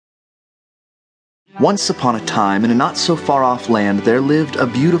Once upon a time, in a not-so-far-off land, there lived a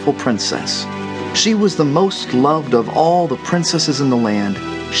beautiful princess. She was the most loved of all the princesses in the land.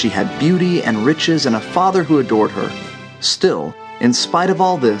 She had beauty and riches and a father who adored her. Still, in spite of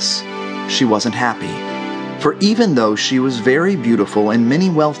all this, she wasn't happy. For even though she was very beautiful and many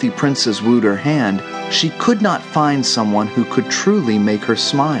wealthy princes wooed her hand, she could not find someone who could truly make her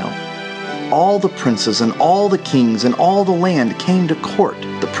smile. All the princes and all the kings and all the land came to court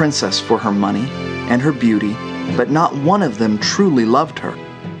the princess for her money and her beauty, but not one of them truly loved her.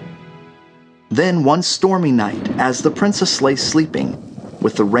 Then one stormy night, as the princess lay sleeping,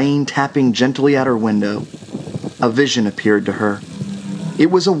 with the rain tapping gently at her window, a vision appeared to her.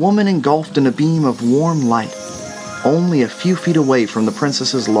 It was a woman engulfed in a beam of warm light, only a few feet away from the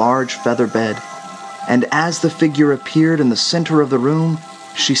princess's large feather bed. And as the figure appeared in the center of the room,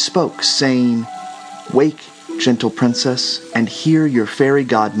 she spoke, saying, "Wake, gentle princess, and hear your fairy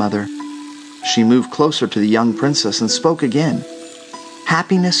godmother." She moved closer to the young princess and spoke again.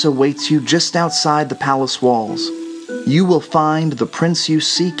 "Happiness awaits you just outside the palace walls. You will find the prince you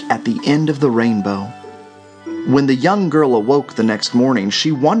seek at the end of the rainbow." When the young girl awoke the next morning,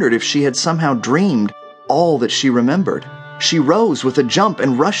 she wondered if she had somehow dreamed all that she remembered. She rose with a jump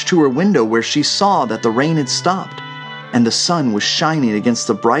and rushed to her window, where she saw that the rain had stopped, and the sun was shining against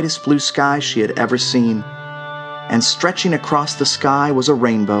the brightest blue sky she had ever seen. And stretching across the sky was a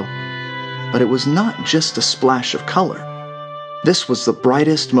rainbow. But it was not just a splash of color. This was the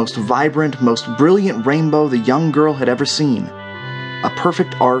brightest, most vibrant, most brilliant rainbow the young girl had ever seen. A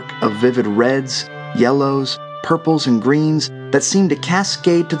perfect arc of vivid reds, yellows, purples, and greens that seemed to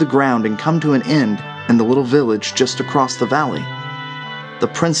cascade to the ground and come to an end in the little village just across the valley. The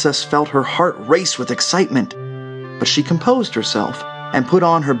princess felt her heart race with excitement, but she composed herself and put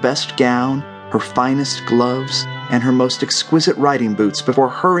on her best gown, her finest gloves, and her most exquisite riding boots before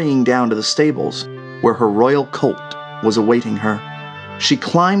hurrying down to the stables, where her royal colt was awaiting her. She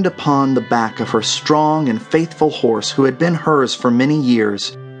climbed upon the back of her strong and faithful horse who had been hers for many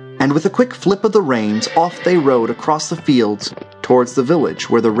years, and with a quick flip of the reins, off they rode across the fields towards the village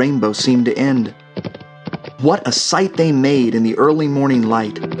where the rainbow seemed to end. What a sight they made in the early morning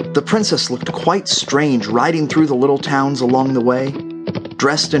light! The princess looked quite strange riding through the little towns along the way,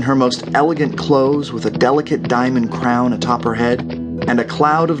 dressed in her most elegant clothes with a delicate diamond crown atop her head, and a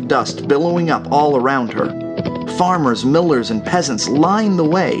cloud of dust billowing up all around her. Farmers, millers, and peasants lined the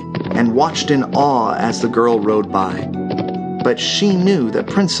way and watched in awe as the girl rode by. But she knew that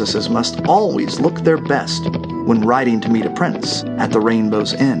princesses must always look their best when riding to meet a prince at the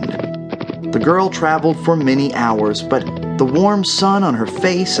rainbow's end. The girl traveled for many hours, but the warm sun on her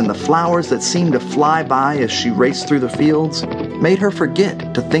face and the flowers that seemed to fly by as she raced through the fields made her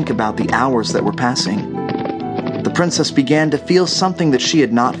forget to think about the hours that were passing. The princess began to feel something that she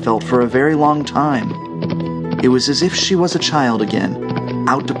had not felt for a very long time. It was as if she was a child again,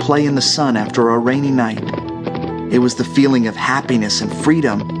 out to play in the sun after a rainy night. It was the feeling of happiness and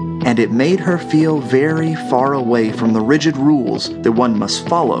freedom, and it made her feel very far away from the rigid rules that one must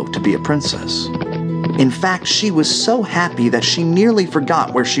follow to be a princess. In fact, she was so happy that she nearly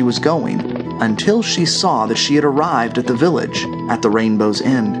forgot where she was going, until she saw that she had arrived at the village at the rainbow's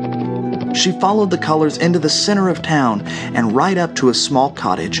end. She followed the colors into the center of town and right up to a small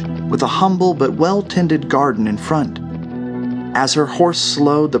cottage with a humble but well-tended garden in front. As her horse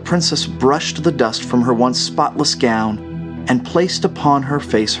slowed, the princess brushed the dust from her once spotless gown and placed upon her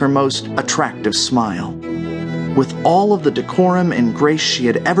face her most attractive smile. With all of the decorum and grace she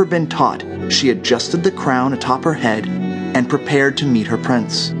had ever been taught, she adjusted the crown atop her head and prepared to meet her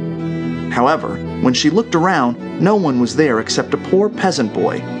prince. However, when she looked around, no one was there except a poor peasant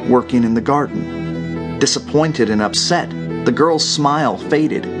boy working in the garden. Disappointed and upset, the girl's smile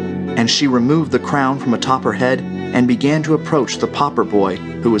faded, and she removed the crown from atop her head and began to approach the pauper boy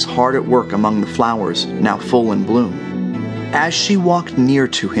who was hard at work among the flowers, now full in bloom. As she walked near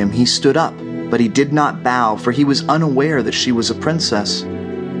to him, he stood up, but he did not bow, for he was unaware that she was a princess.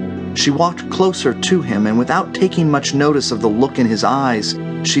 She walked closer to him, and without taking much notice of the look in his eyes,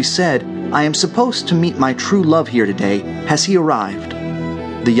 she said, "I am supposed to meet my true love here today. Has he arrived?"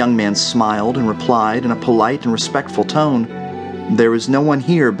 The young man smiled and replied in a polite and respectful tone, "There is no one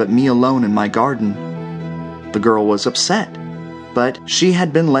here but me alone in my garden." The girl was upset, but she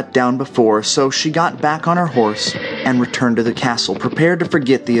had been let down before, so she got back on her horse and returned to the castle, prepared to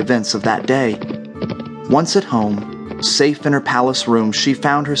forget the events of that day. Once at home, safe in her palace room, she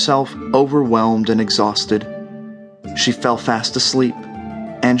found herself overwhelmed and exhausted. She fell fast asleep,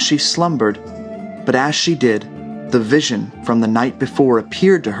 and she slumbered, but as she did, the vision from the night before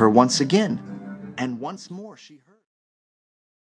appeared to her once again, and once more she heard